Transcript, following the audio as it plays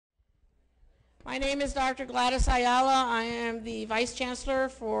My name is Dr. Gladys Ayala. I am the Vice Chancellor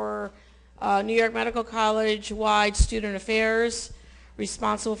for New York Medical College-wide Student Affairs,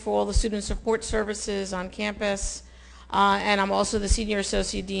 responsible for all the student support services on campus. And I'm also the Senior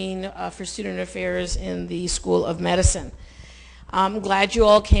Associate Dean for Student Affairs in the School of Medicine. I'm glad you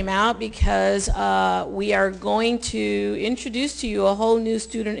all came out because we are going to introduce to you a whole new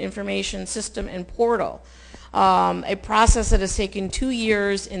student information system and portal, a process that has taken 2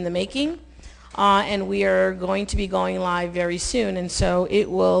 years in the making. And we are going to be going live very soon, and so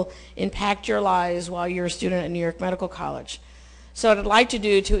it will impact your lives while you're a student at New York Medical College. So what I'd like to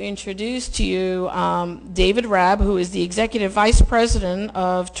do to introduce to you David Rabb, who is the Executive Vice President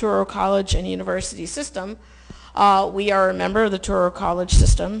of Touro College and University System. We are a member of the Touro College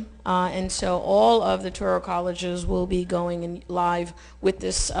system, and so all of the Touro colleges will be going live with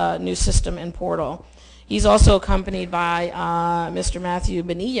this new system and portal. He's also accompanied by Mr. Matthew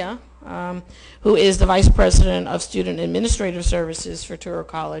Bonilla, who is the Vice President of Student Administrative Services for Touro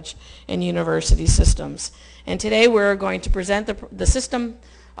College and University Systems. And today we're going to present the system,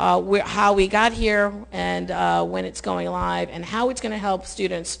 how we got here, and when it's going live, and how it's going to help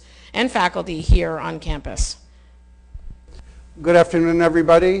students and faculty here on campus. Good afternoon,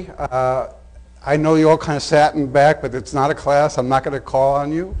 everybody. I know you all kind of sat in back, but it's not a class. I'm not going to call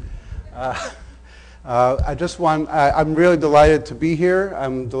on you. I'm really delighted to be here.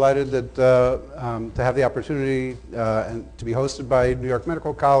 I'm delighted that, to have the opportunity and to be hosted by New York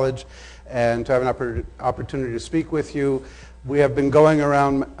Medical College and to have an opportunity to speak with you. We have been going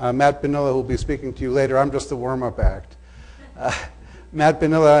around, Matt Bonilla, who will be speaking to you later. I'm just the warm-up act. Matt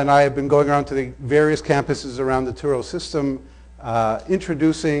Bonilla and I have been going around to the various campuses around the Touro system,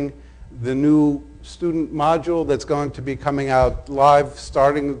 introducing the new student module that's going to be coming out live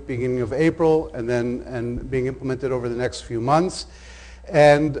starting at the beginning of April and being implemented over the next few months.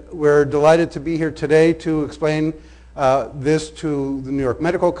 And we're delighted to be here today to explain this to the New York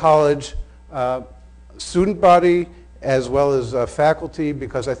Medical College student body as well as faculty,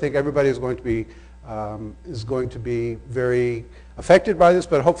 because I think everybody is going to be very affected by this,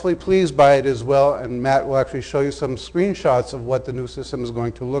 but hopefully pleased by it as well. And Matt will actually show you some screenshots of what the new system is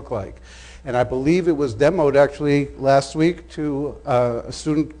going to look like. And I believe it was demoed actually last week to a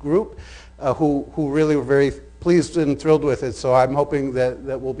student group who really were very pleased and thrilled with it. So I'm hoping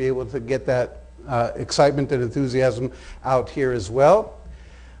that we'll be able to get that excitement and enthusiasm out here as well.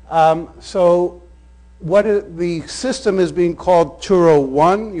 The system is being called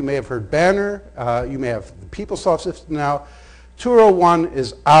TouroOne. You may have heard Banner. You may have the PeopleSoft system now. TouroOne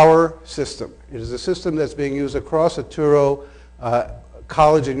is our system. It is a system that's being used across the Touro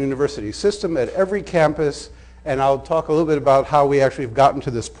college and university system at every campus, and I'll talk a little bit about how we actually have gotten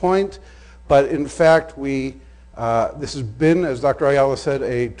to this point. But in fact, this has been, as Dr. Ayala said,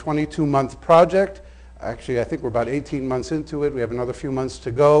 a 22-month project. Actually, I think we're about 18 months into it. We have another few months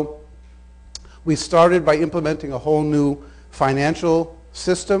to go. We started by implementing a whole new financial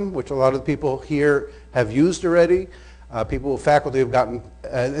system, which a lot of the people here have used already. Faculty have gotten,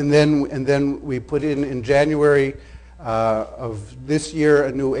 and then we put in January of this year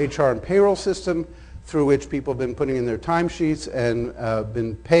a new HR and payroll system through which people have been putting in their timesheets and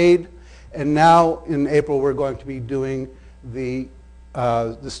been paid. And now in April we're going to be doing the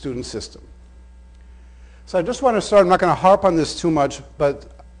student system. So I just want to start, I'm not going to harp on this too much,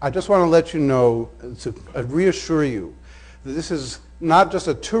 but I just want to let you know, to reassure you, that this is not just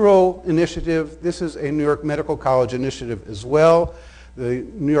a Touro initiative, this is a New York Medical College initiative as well. The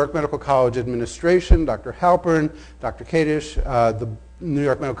New York Medical College administration, Dr. Halpern, Dr. Kadish, the New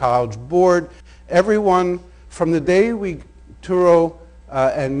York Medical College board, everyone from the day Touro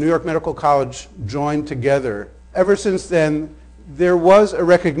and New York Medical College joined together, ever since then, there was a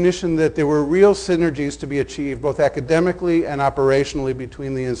recognition that there were real synergies to be achieved, both academically and operationally,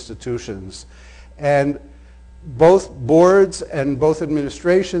 between the institutions. And both boards and both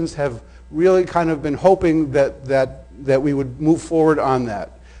administrations have really kind of been hoping that we would move forward on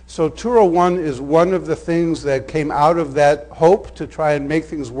that. So TouroOne is one of the things that came out of that hope to try and make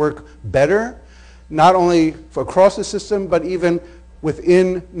things work better, not only across the system, but even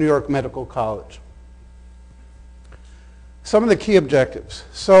within New York Medical College. Some of the key objectives.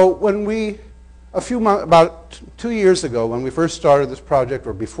 So when about 2 years ago, when we first started this project,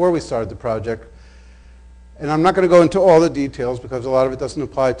 or before we started the project, and I'm not going to go into all the details because a lot of it doesn't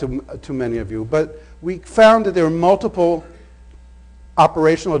apply to many of you, but we found that there were multiple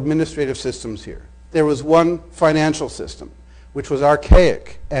operational administrative systems here. There was one financial system, which was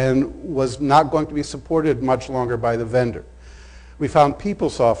archaic and was not going to be supported much longer by the vendor. We found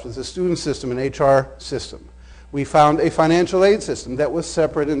PeopleSoft as a student system and HR system. We found a financial aid system that was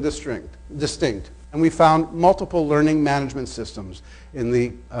separate and distinct. And we found multiple learning management systems in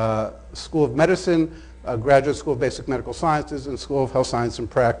the School of Medicine, Graduate School of Basic Medical Sciences, and School of Health Science and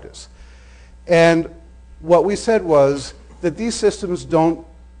Practice. And what we said was that these systems don't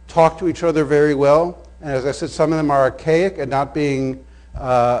talk to each other very well. And as I said, some of them are archaic and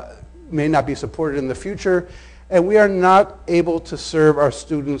may not be supported in the future. And we are not able to serve our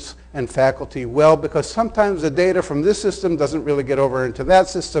students and faculty well because sometimes the data from this system doesn't really get over into that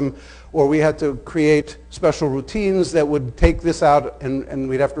system, or we had to create special routines that would take this out and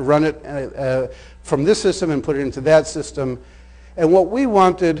we'd have to run it from this system and put it into that system. And what we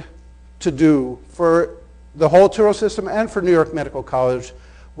wanted to do for the whole Touro system and for New York Medical College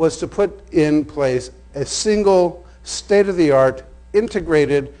was to put in place a single state-of-the-art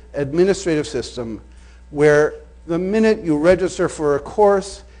integrated administrative system where the minute you register for a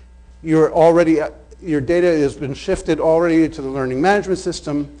course, your data has been shifted already to the learning management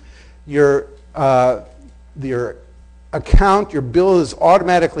system. Your account, your bill is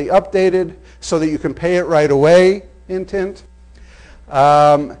automatically updated so that you can pay it right away in Tint.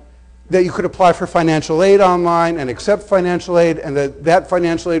 That you could apply for financial aid online and accept financial aid, and that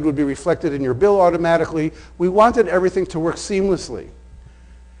financial aid would be reflected in your bill automatically. We wanted everything to work seamlessly.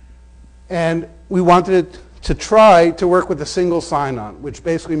 And we wanted it to try to work with a single sign-on, which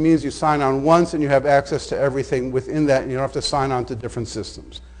basically means you sign on once and you have access to everything within that, and you don't have to sign on to different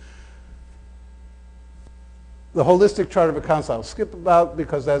systems. The holistic chart of accounts I'll skip about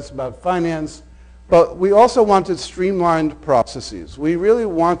because that's about finance, but we also wanted streamlined processes. We really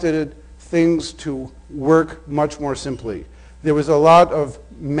wanted things to work much more simply. There was a lot of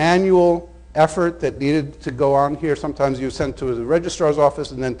manual effort that needed to go on here. Sometimes you sent to the registrar's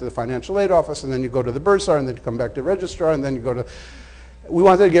office and then to the financial aid office, and then you go to the bursar, and then you come back to the registrar, and then you go to... We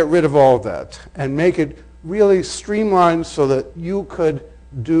wanted to get rid of all of that and make it really streamlined so that you could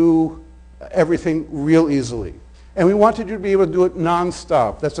do everything real easily. And we wanted you to be able to do it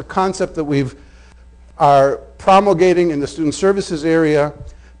nonstop. That's a concept that we are promulgating in the student services area.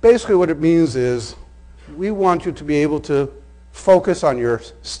 Basically what it means is we want you to be able to focus on your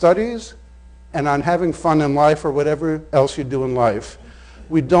studies and on having fun in life or whatever else you do in life.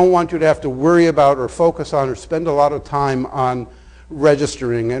 We don't want you to have to worry about or focus on or spend a lot of time on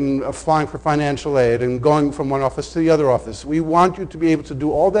registering and applying for financial aid and going from one office to the other office. We want you to be able to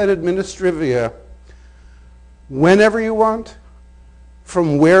do all that administrivia whenever you want,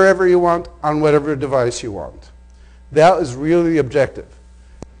 from wherever you want, on whatever device you want. That is really the objective.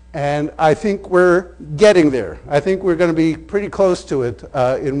 And I think we're getting there. I think we're going to be pretty close to it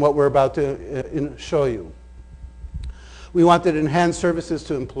in what we're about to show you. We wanted enhanced services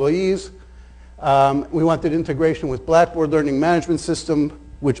to employees. We wanted integration with Blackboard Learning Management System,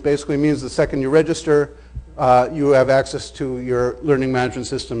 which basically means the second you register, you have access to your learning management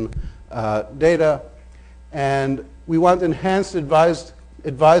system data. And we want enhanced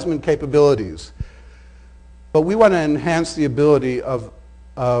advisement capabilities. But we want to enhance the ability of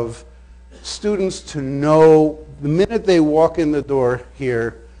students to know the minute they walk in the door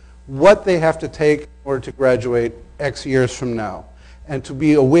here what they have to take in order to graduate X years from now. And to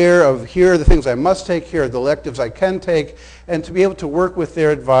be aware of here are the things I must take, here are the electives I can take, and to be able to work with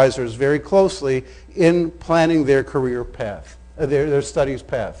their advisors very closely in planning their career path, their studies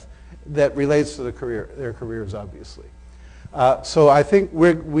path that relates to their careers, obviously. So I think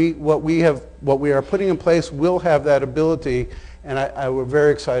what we are putting in place will have that ability, and we're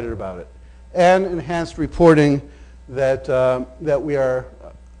very excited about it. And enhanced reporting that we are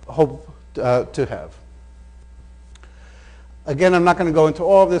hope to have. Again, I'm not going to go into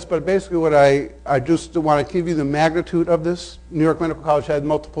all of this, but basically what I just want to give you the magnitude of this. New York Medical College had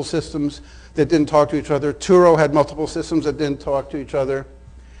multiple systems that didn't talk to each other. Touro had multiple systems that didn't talk to each other.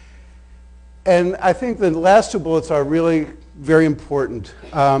 And I think the last two bullets are really very important.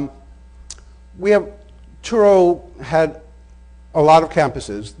 Touro had a lot of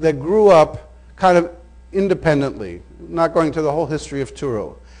campuses that grew up kind of independently, not going to the whole history of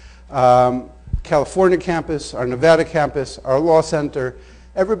Touro. California campus, our Nevada campus, our law center,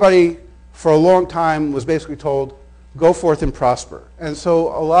 everybody for a long time was basically told, go forth and prosper. And so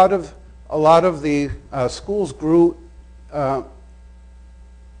a lot of the schools grew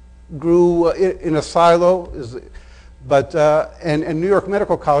in a silo, and New York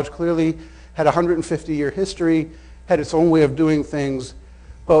Medical College clearly had a 150-year history, had its own way of doing things,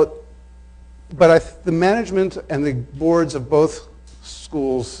 but the management and the boards of both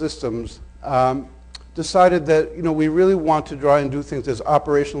schools systems decided that we really want to try and do things as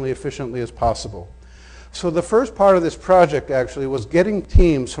operationally efficiently as possible. So the first part of this project actually was getting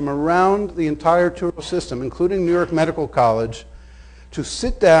teams from around the entire Touro system, including New York Medical College, to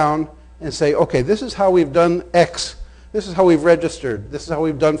sit down and say, okay, this is how we've done X. This is how we've registered. This is how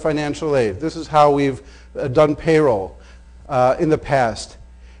we've done financial aid. This is how we've done payroll in the past.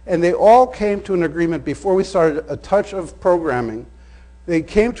 And they all came to an agreement before we started a touch of programming. They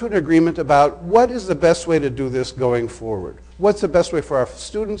came to an agreement about what is the best way to do this going forward. What's the best way for our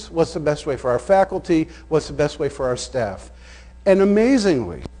students? What's the best way for our faculty? What's the best way for our staff? And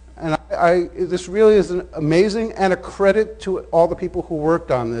amazingly, and this really is an amazing and a credit to all the people who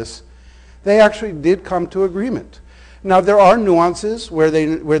worked on this, they actually did come to agreement. Now, there are nuances where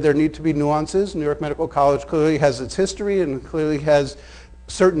there need to be nuances. New York Medical College clearly has its history and clearly has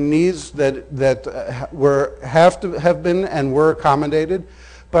certain needs that have been and were accommodated.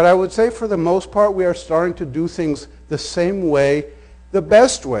 But I would say for the most part, we are starting to do things the same way, the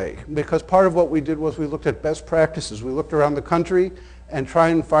best way, because part of what we did was we looked at best practices. We looked around the country and try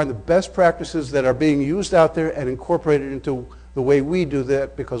and find the best practices that are being used out there and incorporated into the way we do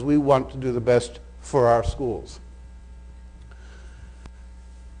that, because we want to do the best for our schools.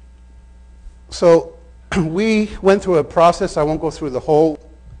 So we went through a process. I won't go through the whole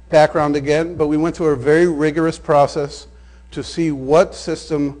background again, but we went through a very rigorous process to see what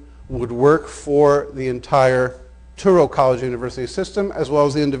system would work for the entire Touro College University system, as well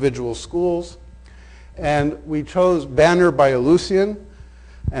as the individual schools. And we chose Banner by Ellucian.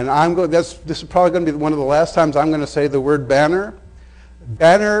 And this is probably going to be one of the last times I'm going to say the word Banner.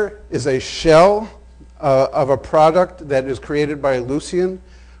 Banner is a shell of a product that is created by Ellucian,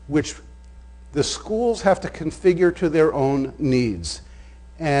 which the schools have to configure to their own needs.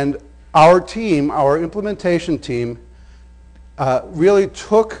 And our team, our implementation team, really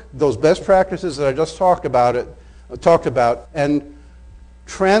took those best practices that I just talked about and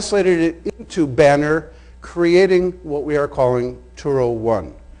translated it into Banner, creating what we are calling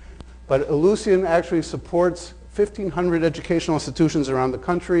TouroOne. But Ellucian actually supports 1,500 educational institutions around the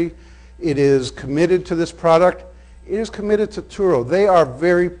country. It is committed to this product. It is committed to Touro. They are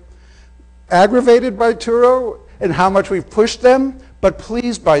very aggravated by Touro and how much we've pushed them, but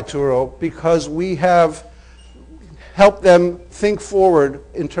pleased by Touro because we have helped them think forward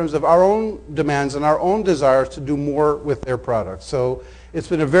in terms of our own demands and our own desires to do more with their products. So it's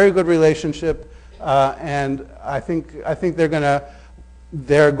been a very good relationship, and I think they're going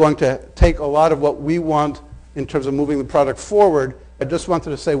to take a lot of what we want in terms of moving the product forward. I just wanted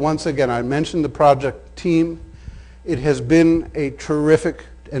to say once again, I mentioned the project team. It has been a terrific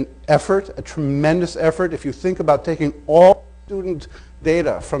effort, a tremendous effort. If you think about taking all student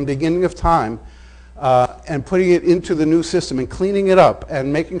data from beginning of time and putting it into the new system and cleaning it up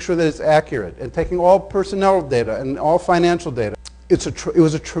and making sure that it's accurate and taking all personnel data and all financial data, it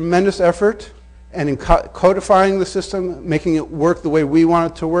was a tremendous effort. And in codifying the system, making it work the way we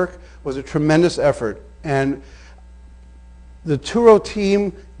want it to work, was a tremendous effort. And the Touro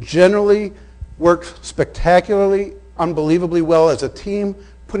team generally worked spectacularly, unbelievably well as a team,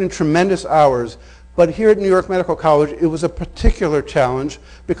 put in tremendous hours. But here at New York Medical College, it was a particular challenge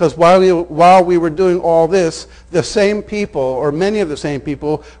because while we were doing all this, the same people, or many of the same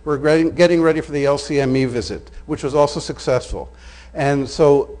people, were getting ready for the LCME visit, which was also successful. And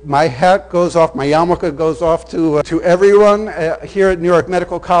so my hat goes off, my yarmulke goes off to everyone here at New York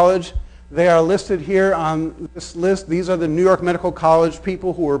Medical College. They are listed here on this list. These are the New York Medical College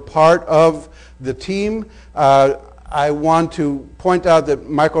people who were part of the team. I want to point out that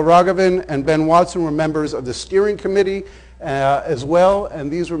Michael Rogovin and Ben Watson were members of the steering committee as well,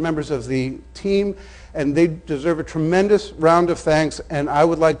 and these were members of the team, and they deserve a tremendous round of thanks, and I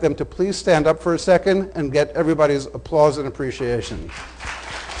would like them to please stand up for a second and get everybody's applause and appreciation.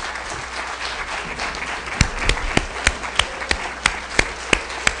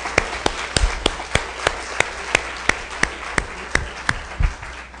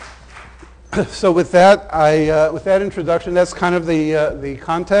 So with that, with that introduction, that's kind of the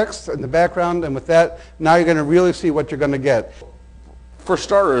context and the background, and with that, now you're going to really see what you're going to get. For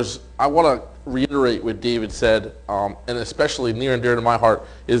starters, I want to reiterate what David said, and especially near and dear to my heart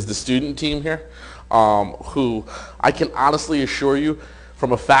is the student team here, who I can honestly assure you,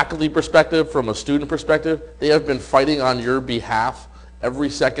 from a faculty perspective, from a student perspective, they have been fighting on your behalf every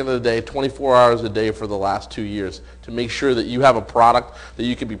second of the day, 24 hours a day for the last 2 years to make sure that you have a product that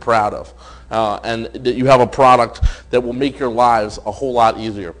you can be proud of and that you have a product that will make your lives a whole lot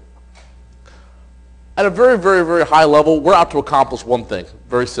easier. At a very, very, very high level, we're out to accomplish one thing,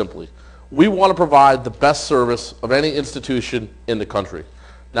 very simply. We want to provide the best service of any institution in the country.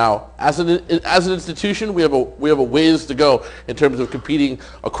 Now, as an institution, we have a ways to go in terms of competing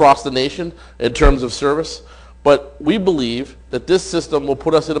across the nation in terms of service. But we believe that this system will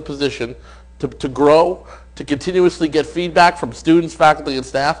put us in a position to grow, to continuously get feedback from students, faculty, and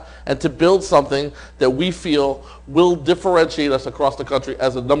staff, and to build something that we feel will differentiate us across the country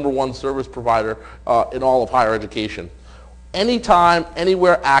as a #1 service provider in all of higher education. Anytime,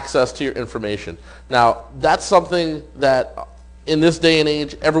 anywhere access to your information. Now, that's something that in this day and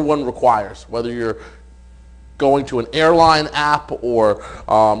age everyone requires, whether you're going to an airline app or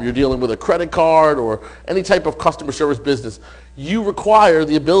you're dealing with a credit card or any type of customer service business. You require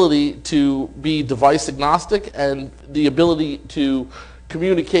the ability to be device agnostic and the ability to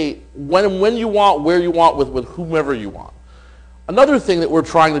communicate when you want, where you want, with whomever you want. Another thing that we're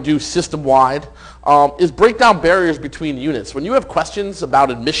trying to do system-wide is break down barriers between units. When you have questions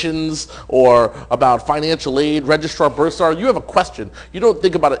about admissions or about financial aid, registrar, bursar, you have a question. You don't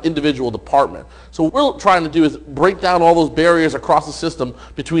think about an individual department. So what we're trying to do is break down all those barriers across the system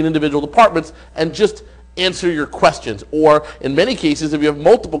between individual departments and just answer your questions. Or in many cases, if you have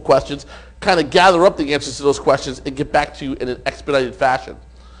multiple questions, kind of gather up the answers to those questions and get back to you in an expedited fashion.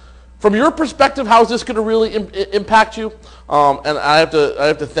 From your perspective, how is this going to really impact you? And I have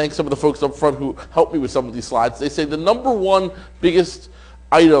to thank some of the folks up front who helped me with some of these slides. They say the #1 biggest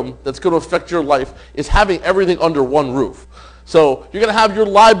item that's going to affect your life is having everything under one roof. So you're going to have your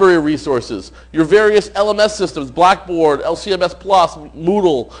library resources, your various LMS systems, Blackboard, LCMS Plus,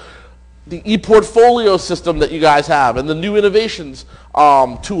 Moodle, the ePortfolio system that you guys have, and the new innovations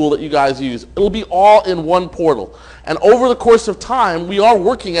tool that you guys use. It'll be all in one portal. And over the course of time, we are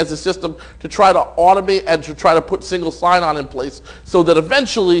working as a system to try to automate and to try to put single sign-on in place so that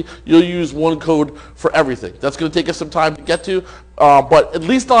eventually you'll use one code for everything. That's going to take us some time to get to, but at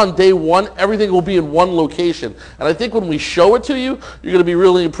least on day one, everything will be in one location. And I think when we show it to you, you're going to be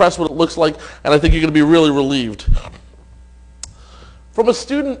really impressed what it looks like, and I think you're going to be really relieved. From a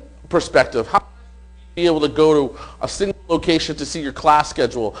student perspective, how be able to go to a single location to see your class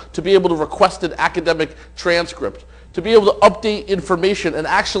schedule, to be able to request an academic transcript, to be able to update information and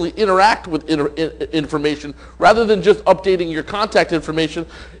actually interact with information rather than just updating your contact information.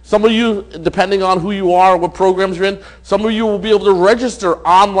 Some of you, depending on who you are, what programs you're in, some of you will be able to register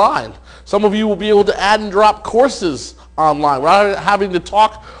online. Some of you will be able to add and drop courses online without having to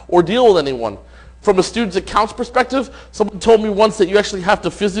talk or deal with anyone. From a student's accounts perspective, someone told me once that you actually have to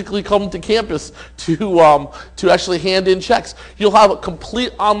physically come to campus to actually hand in checks. You'll have a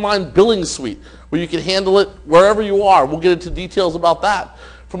complete online billing suite where you can handle it wherever you are. We'll get into details about that.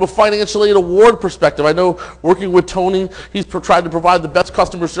 From a financial aid award perspective, I know working with Tony, he's tried to provide the best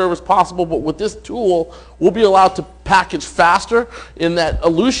customer service possible, but with this tool, we'll be allowed to package faster in that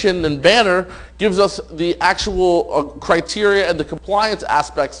Ellucian and Banner gives us the actual criteria and the compliance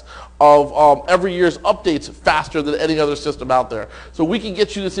aspects of every year's updates faster than any other system out there. So we can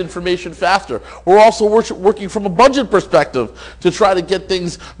get you this information faster. We're also working from a budget perspective to try to get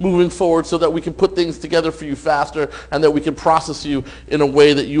things moving forward so that we can put things together for you faster and that we can process you in a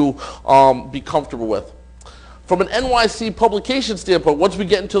way that you'll be comfortable with. From an NYC publication standpoint, once we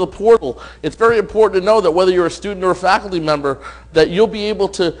get into the portal, it's very important to know that whether you're a student or a faculty member, that you'll be able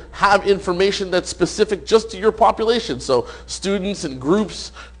to have information that's specific just to your population. So students and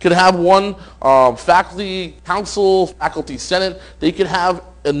groups could have one, faculty council, faculty senate, they could have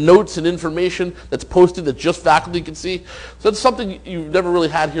notes and information that's posted that just faculty can see. So that's something you've never really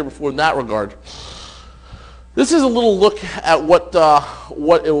had here before in that regard. This is a little look at what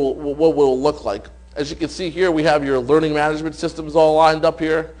it will look like. As you can see here, we have your learning management systems all lined up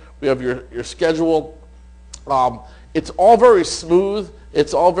here. We have your schedule. It's all very smooth.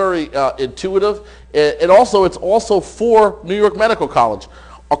 It's all very intuitive. And also, it's also for New York Medical College.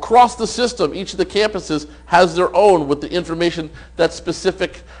 Across the system, each of the campuses has their own with the information that's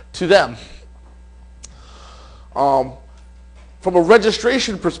specific to them. From a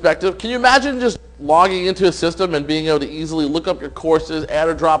registration perspective, can you imagine just logging into a system and being able to easily look up your courses, add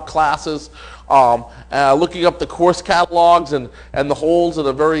or drop classes, looking up the course catalogs and the holds in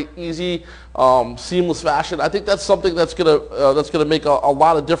a very easy, seamless fashion? I think that's something that's gonna make a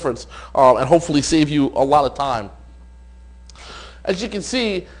lot of difference and hopefully save you a lot of time. As you can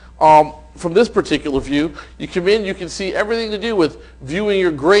see, from this particular view, you come in, you can see everything to do with viewing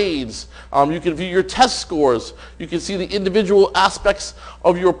your grades. You can view your test scores. You can see the individual aspects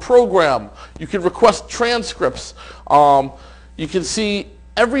of your program. You can request transcripts. You can see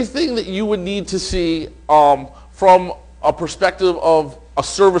everything that you would need to see from a perspective of a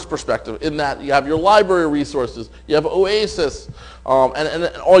service perspective, in that you have your library resources, you have Oasis, and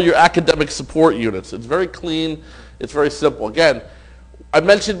all your academic support units. It's very clean. It's very simple. Again, I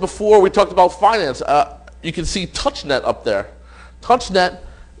mentioned before, we talked about finance. You can see TouchNet up there. TouchNet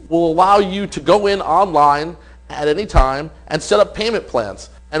will allow you to go in online at any time and set up payment plans.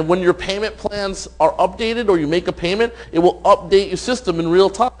 And when your payment plans are updated or you make a payment, it will update your system in real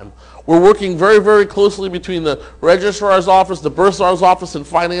time. We're working very, very closely between the registrar's office, the bursar's office, and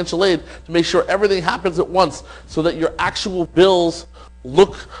financial aid to make sure everything happens at once so that your actual bills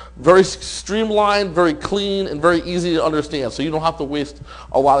look very streamlined, very clean, and very easy to understand, so you don't have to waste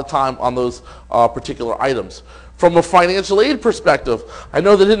a lot of time on those particular items. From a financial aid perspective, I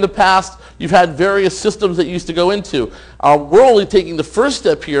know that in the past you've had various systems that you used to go into. We're only taking the first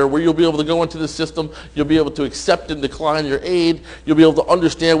step here where you'll be able to go into the system, you'll be able to accept and decline your aid, you'll be able to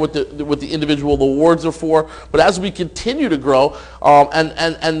understand what the individual awards are for. But as we continue to grow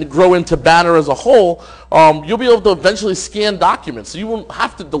and grow into Banner as a whole, you'll be able to eventually scan documents. So you won't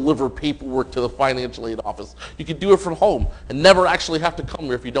have to deliver paperwork to the financial aid office. You can do it from home and never actually have to come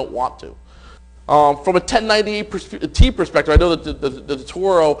here if you don't want to. From a 1098T perspective, I know that the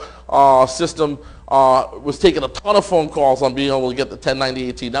Turo system was taking a ton of phone calls on being able to get the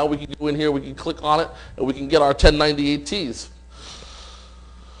 1098T. Now we can go in here, we can click on it, and we can get our 1098Ts.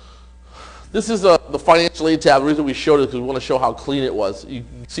 This is the financial aid tab. The reason we showed it is because we want to show how clean it was. You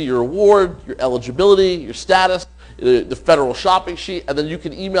can see your award, your eligibility, your status, the federal shopping sheet, and then you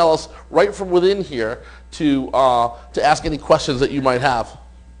can email us right from within here to ask any questions that you might have.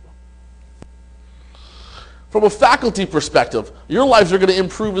 From a faculty perspective, your lives are going to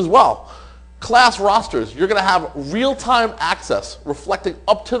improve as well. Class rosters, you're going to have real-time access reflecting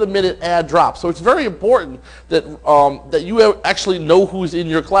up-to-the-minute ad drops. So it's very important that, that you actually know who's in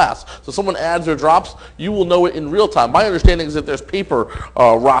your class. So someone adds or drops, you will know it in real time. My understanding is that there's paper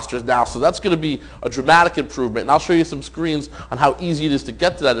rosters now, so that's going to be a dramatic improvement. And I'll show you some screens on how easy it is to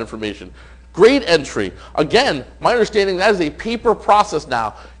get to that information. Grade entry. Again, my understanding that is a paper process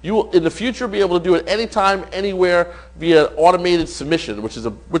now. You will, in the future, be able to do it anytime, anywhere via automated submission, which is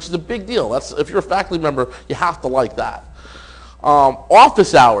a big deal. That's, if you're a faculty member, you have to like that.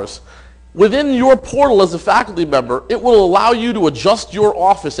 Office hours. Within your portal as a faculty member, it will allow you to adjust your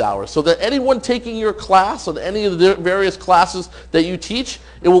office hours so that anyone taking your class or any of the various classes that you teach,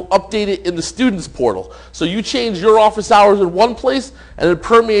 it will update it in the students portal. So you change your office hours in one place and it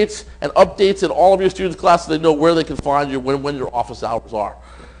permeates and updates in all of your students' classes so they know where they can find you when your office hours are.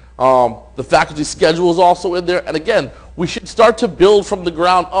 The faculty schedule is also in there, and again, we should start to build from the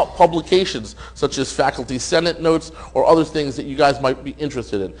ground up publications such as faculty senate notes or other things that you guys might be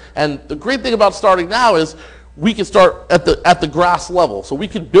interested in. And the great thing about starting now is we can start at the grass level, so we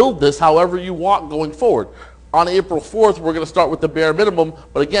can build this however you want going forward. On April 4th, we're going to start with the bare minimum,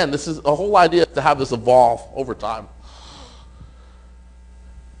 but again, this is a whole idea to have this evolve over time.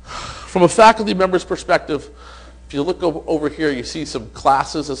 From a faculty member's perspective, if you look over here, you see some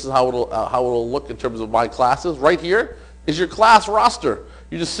classes. This is how it'll look in terms of my classes. Right here is your class roster.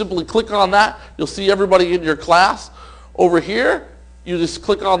 You just simply click on that. You'll see everybody in your class. Over here, you just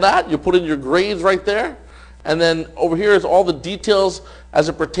click on that. You put in your grades right there. And then over here is all the details as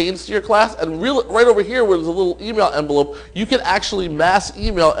it pertains to your class. And right over here where there's a little email envelope, you can actually mass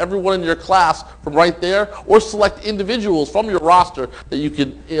email everyone in your class from right there, or select individuals from your roster that you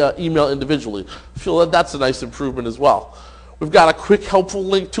can email individually. I feel that that's a nice improvement as well. We've got a quick helpful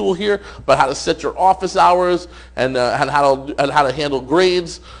link tool here about how to set your office hours and how to handle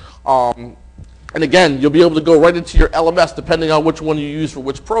grades. And again, you'll be able to go right into your LMS depending on which one you use for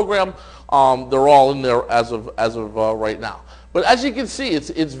which program. They're all in there as of right now. But as you can see,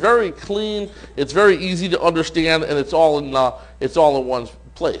 it's very clean, it's very easy to understand, and it's all in one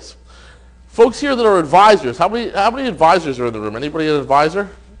place. Folks here that are advisors, how many advisors are in the room? Anybody an advisor?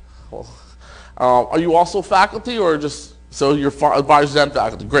 Well, are you also faculty, or just so you're advisors and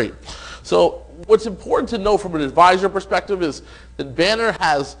faculty? Great. So what's important to know from an advisor perspective is that Banner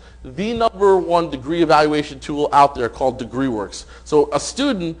has the #1 degree evaluation tool out there called DegreeWorks. So a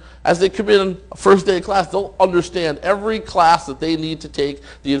student, as they come in first day of class, they'll understand every class that they need to take.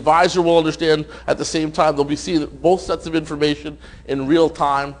 The advisor will understand at the same time. They'll be seeing both sets of information in real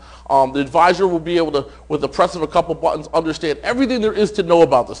time. The advisor will be able to, with the press of a couple buttons, understand everything there is to know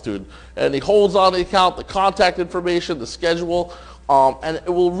about the student. And he holds on the account, the contact information, the schedule, and it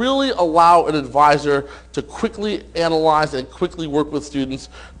will really allow an advisor to quickly analyze and quickly work with students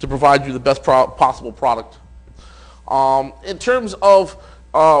to provide you the best possible product. In terms of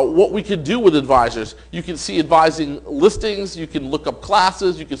what we can do with advisors, you can see advising listings, you can look up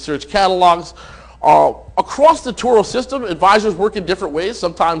classes, you can search catalogs. Across the Turo system, advisors work in different ways.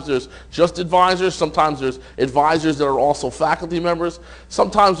 Sometimes there's just advisors, sometimes there's advisors that are also faculty members,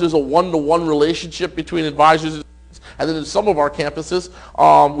 sometimes there's a one-to-one relationship between advisors and students. And then in some of our campuses,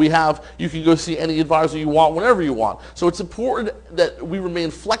 you can go see any advisor you want whenever you want. So it's important that we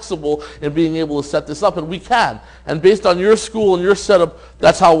remain flexible in being able to set this up, and we can. And based on your school and your setup,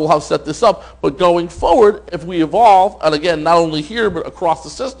 that's how we'll have set this up. But going forward, if we evolve, and again, not only here, but across the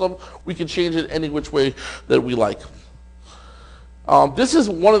system, we can change it any which way that we like. This is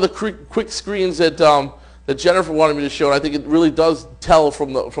one of the quick screens that Jennifer wanted me to show, and I think it really does tell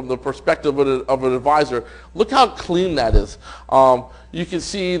from the perspective of an advisor. Look how clean that is. You can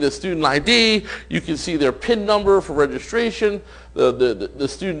see the student ID, you can see their PIN number for registration, the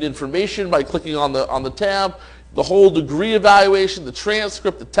student information by clicking on the tab, the whole degree evaluation, the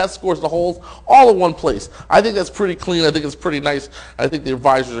transcript, the test scores, the whole, all in one place. I think that's pretty clean. I think it's pretty nice. I think the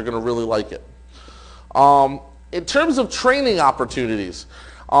advisors are going to really like it. In terms of training opportunities,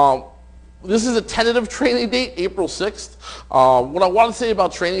 this is a tentative training date, April 6th. What I want to say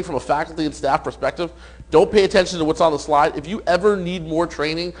about training from a faculty and staff perspective, don't pay attention to what's on the slide. If you ever need more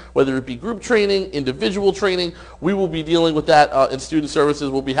training, whether it be group training, individual training, we will be dealing with that in student services.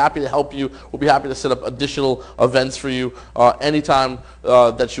 We'll be happy to help you. We'll be happy to set up additional events for you anytime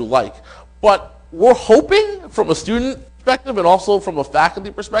that you like. But we're hoping from a student perspective and also from a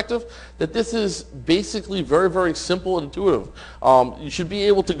faculty perspective that this is basically very, very simple and intuitive. You should be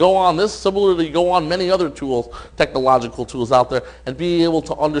able to go on this, similarly go on many other tools, technological tools out there, and be able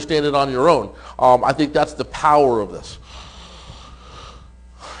to understand it on your own. I think that's the power of this.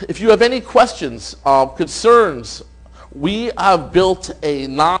 If you have any questions, concerns, we have built a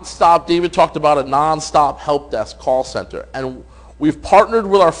nonstop, David talked about a nonstop help desk call center, and we've partnered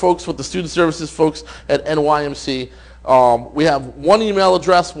with our folks, with the student services folks at NYMC. We have one email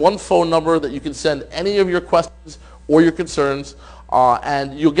address, one phone number that you can send any of your questions or your concerns,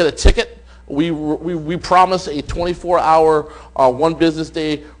 and you'll get a ticket. We promise a 24-hour, one business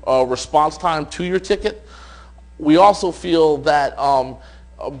day response time to your ticket. We also feel that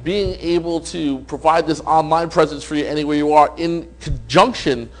being able to provide this online presence for you anywhere you are in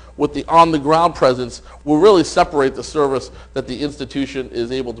conjunction with the on-the-ground presence will really separate the service that the institution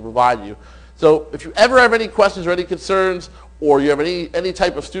is able to provide you. So if you ever have any questions or any concerns, or you have any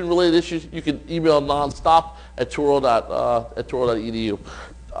type of student-related issues, you can email nonstop at touro.edu.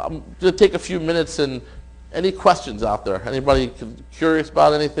 I'm going to take a few minutes, and any questions out there? Anybody curious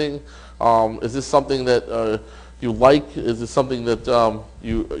about anything? Is this something that you like? Is this something that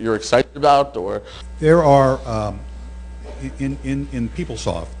you're excited about? Or there are in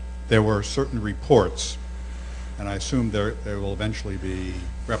PeopleSoft, there were certain reports, and I assume they will eventually be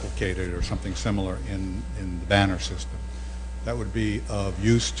replicated or something similar in the banner system. That would be of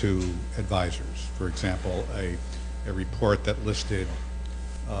use to advisors. For example, a report that listed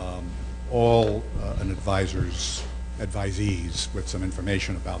all an advisor's advisees with some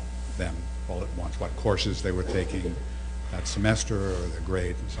information about them all at once, what courses they were taking that semester or their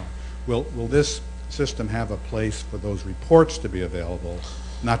grade and so on. Will this system have a place for those reports to be available,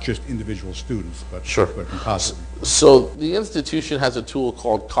 not just individual students, but, sure, but composite? So the institution has a tool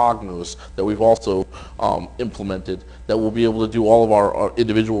called Cognos that we've also implemented that will be able to do all of our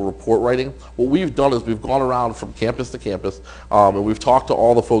individual report writing. What we've done is we've gone around from campus to campus and we've talked to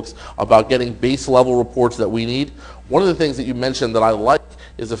all the folks about getting base level reports that we need. One of the things that you mentioned that I like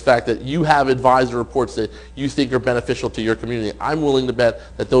is the fact that you have advisor reports that you think are beneficial to your community. I'm willing to bet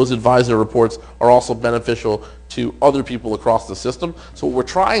that those advisor reports are also beneficial to other people across the system. So what we're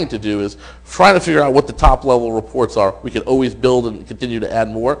trying to do is trying to figure out what the top level reports are. We can always build and continue to add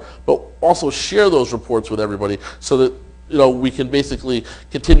more, but also share those reports with everybody so that we can basically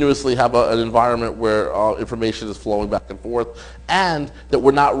continuously have an environment where information is flowing back and forth, and that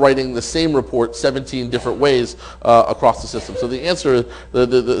we're not writing the same report 17 different ways across the system. So the answer,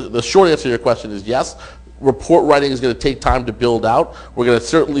 the short answer to your question is yes. Report writing is going to take time to build out. We're going to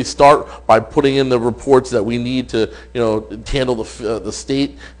certainly start by putting in the reports that we need to, handle the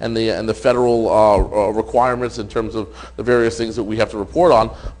state and the federal requirements in terms of the various things that we have to report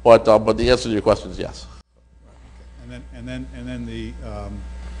on. But the answer to your question is yes. And then the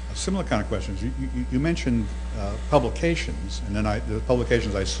a similar kind of questions. You mentioned publications, and then the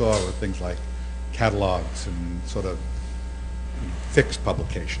publications I saw were things like catalogs and sort of fixed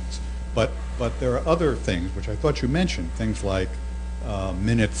publications. But there are other things which I thought you mentioned, things like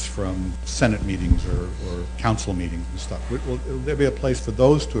minutes from Senate meetings or council meetings and stuff. Will there be a place for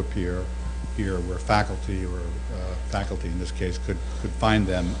those to appear here where faculty or faculty in this case could find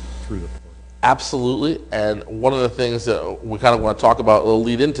them through the portal? Absolutely, and one of the things that we kind of want to talk about, will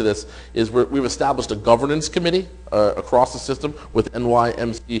lead into this, is we've established a governance committee across the system with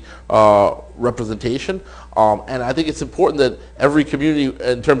NYMC representation. And I think it's important that every community,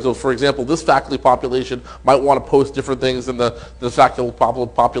 in terms of, for example, this faculty population might want to post different things than the faculty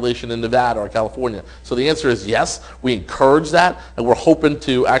population in Nevada or California. So the answer is yes, we encourage that, and we're hoping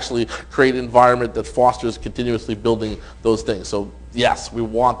to actually create an environment that fosters continuously building those things. So yes, we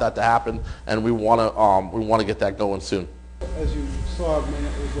want that to happen, and we want to get that going soon. As you saw, it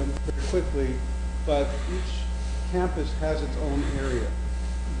went very quickly, but each campus has its own area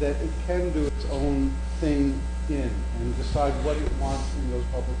that it can do its own thing in and decide what it wants in those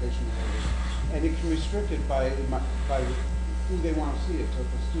publication areas. And it can restrict it by who they want to see it. So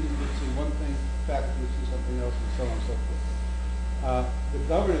if a student would see one thing, faculty would see something else, and so on and so forth. The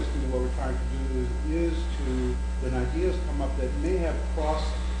governance committee, what we're trying to do is to, when ideas come up that may have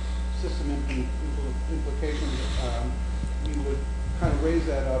cross-system implications, we would kind of raise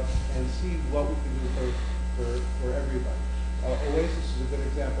that up and see what we can do for everybody. Oasis is a good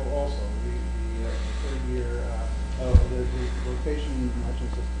example also, the third year of the rotation matching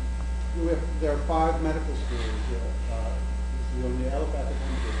system. There are 5 medical schools, the allopathic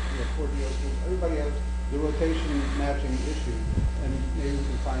ones, we have 4 DO schools. Everybody has the rotation matching issue, and maybe we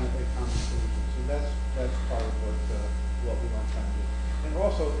can find a common solution. So that's part of what we want to do. And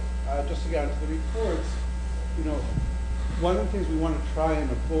also, just to get onto the reports, you know, one of the things we want to try and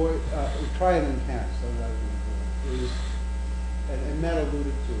avoid, try and enhance, so that is, and Matt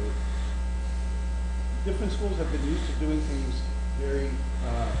alluded to it, different schools have been used to doing things very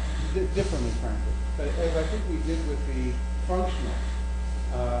differently, frankly. But as I think we did with the functional,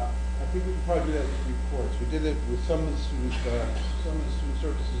 I think we can probably do that with reports. We did it with some of the student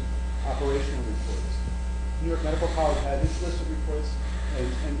services operational reports. New York Medical College had its list of reports,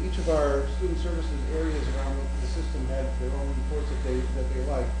 and each of our student services areas around the system had their own reports that they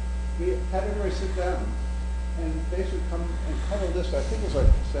liked. We had everybody sit down and basically come and cut a list. I think it was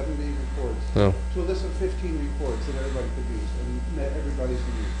like 70 reports to a list of 15 reports that everybody could use and met everybody's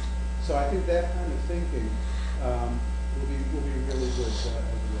needs. So I think that kind of thinking will be really good as a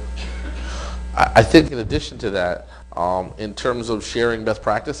I think in addition to that, in terms of sharing best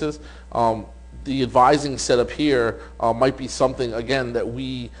practices, the advising setup here might be something, again, that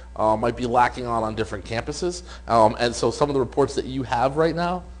we might be lacking on different campuses. And so some of the reports that you have right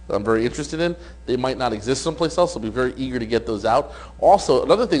now that I'm very interested in, they might not exist someplace else, so I'll be very eager to get those out. Also,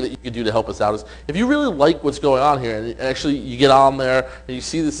 another thing that you could do to help us out is, if you really like what's going on here, and actually you get on there and you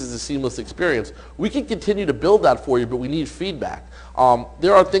see this as a seamless experience, we can continue to build that for you, but we need feedback.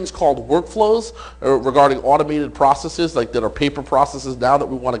 There are things called workflows regarding automated processes, like that are paper processes now, that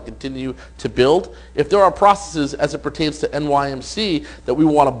we want to continue to build. If there are processes as it pertains to NYMC that we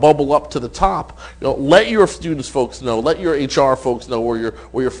want to bubble up to the top, you know, let your students folks know, let your HR folks know, or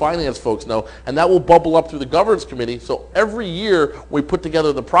your finance folks know, and that will bubble up through the governance committee. So every year we put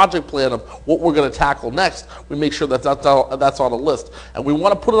together the project plan of what we're going to tackle next, we make sure that that's on a list, and we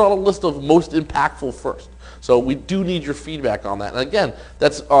want to put it on a list of most impactful first. So we do need your feedback on that. And again,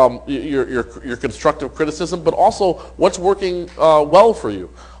 that's your constructive criticism, but also what's working well for you.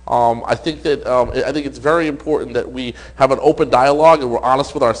 I think it's very important that we have an open dialogue and we're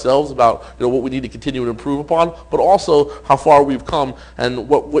honest with ourselves about, you know, what we need to continue to improve upon, but also how far we've come and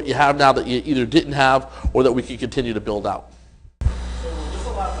what you have now that you either didn't have or that we can continue to build out. So will this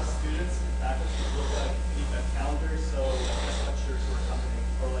allow the students and faculty to look like an event calendar? So like a lecture sort of company,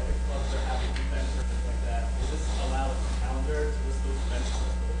 or like if clubs are having events or things like that, will this allow a calendar to list those events for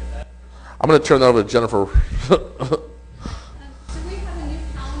us to look at that? I'm going to turn that over to Jennifer. So we have a new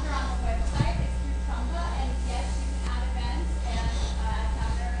calendar on the website. It's through Trumba, and yes, you can add events and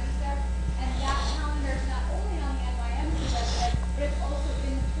calendar items there. And that calendar is not only on the NYMC website, but it's also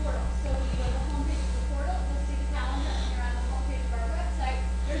in the portal. So when you go to the homepage of the portal, you'll see the calendar, and you're on the homepage of our website,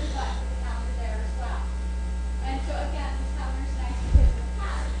 there's a button for the calendar there as well. And so again, this calendar is nice because in the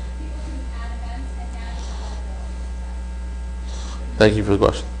past, people couldn't add events, and now you have that ability. Thank you for the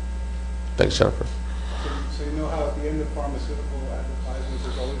question. Thanks, Jennifer. So you know how at the end of pharmaceutical advertisements,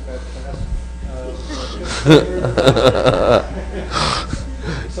 there's always that fast.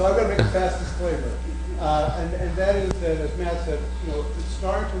 So I'm going to make a fast disclaimer, and that is that, as Matt said, you know, it's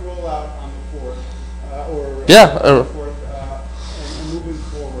starting to roll out on the 4th, on the 4th, and moving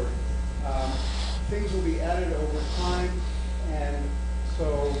forward. Things will be added over time, and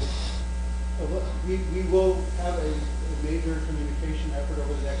so we will have a major communication effort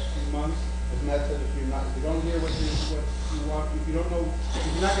over the next few months. As Matt said, if you don't hear what you want, if you don't know, if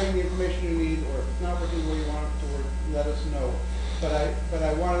you're not getting the information you need, or if it's not working the way you want it to work, let us know. But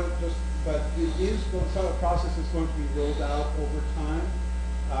I want to just, but it is some of the process is going to be rolled out over time,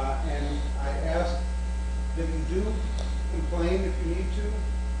 and I asked that you do complain if you need to,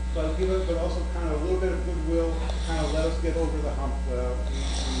 but but also kind of a little bit of goodwill, kind of let us get over the hump. We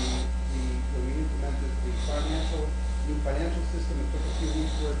implemented the new financial system. It took a few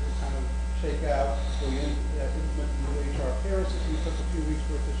weeks for it to kind of shake out. We implemented the new HR payroll system. It took a few weeks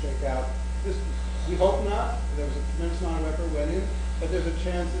for it to shake out. We hope not. There was a tremendous amount of effort went in, but there's a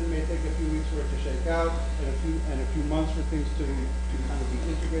chance that it may take a few weeks for it to shake out, and a few months for things to kind of be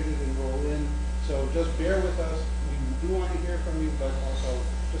integrated and roll in. So just bear with us. We do want to hear from you, but also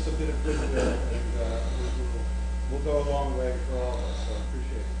just a bit of goodwill, and we'll go a long way for all of us. So I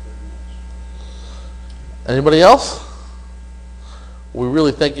appreciate it very much. Anybody else? We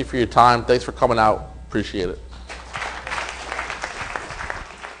really thank you for your time. Thanks for coming out. Appreciate it.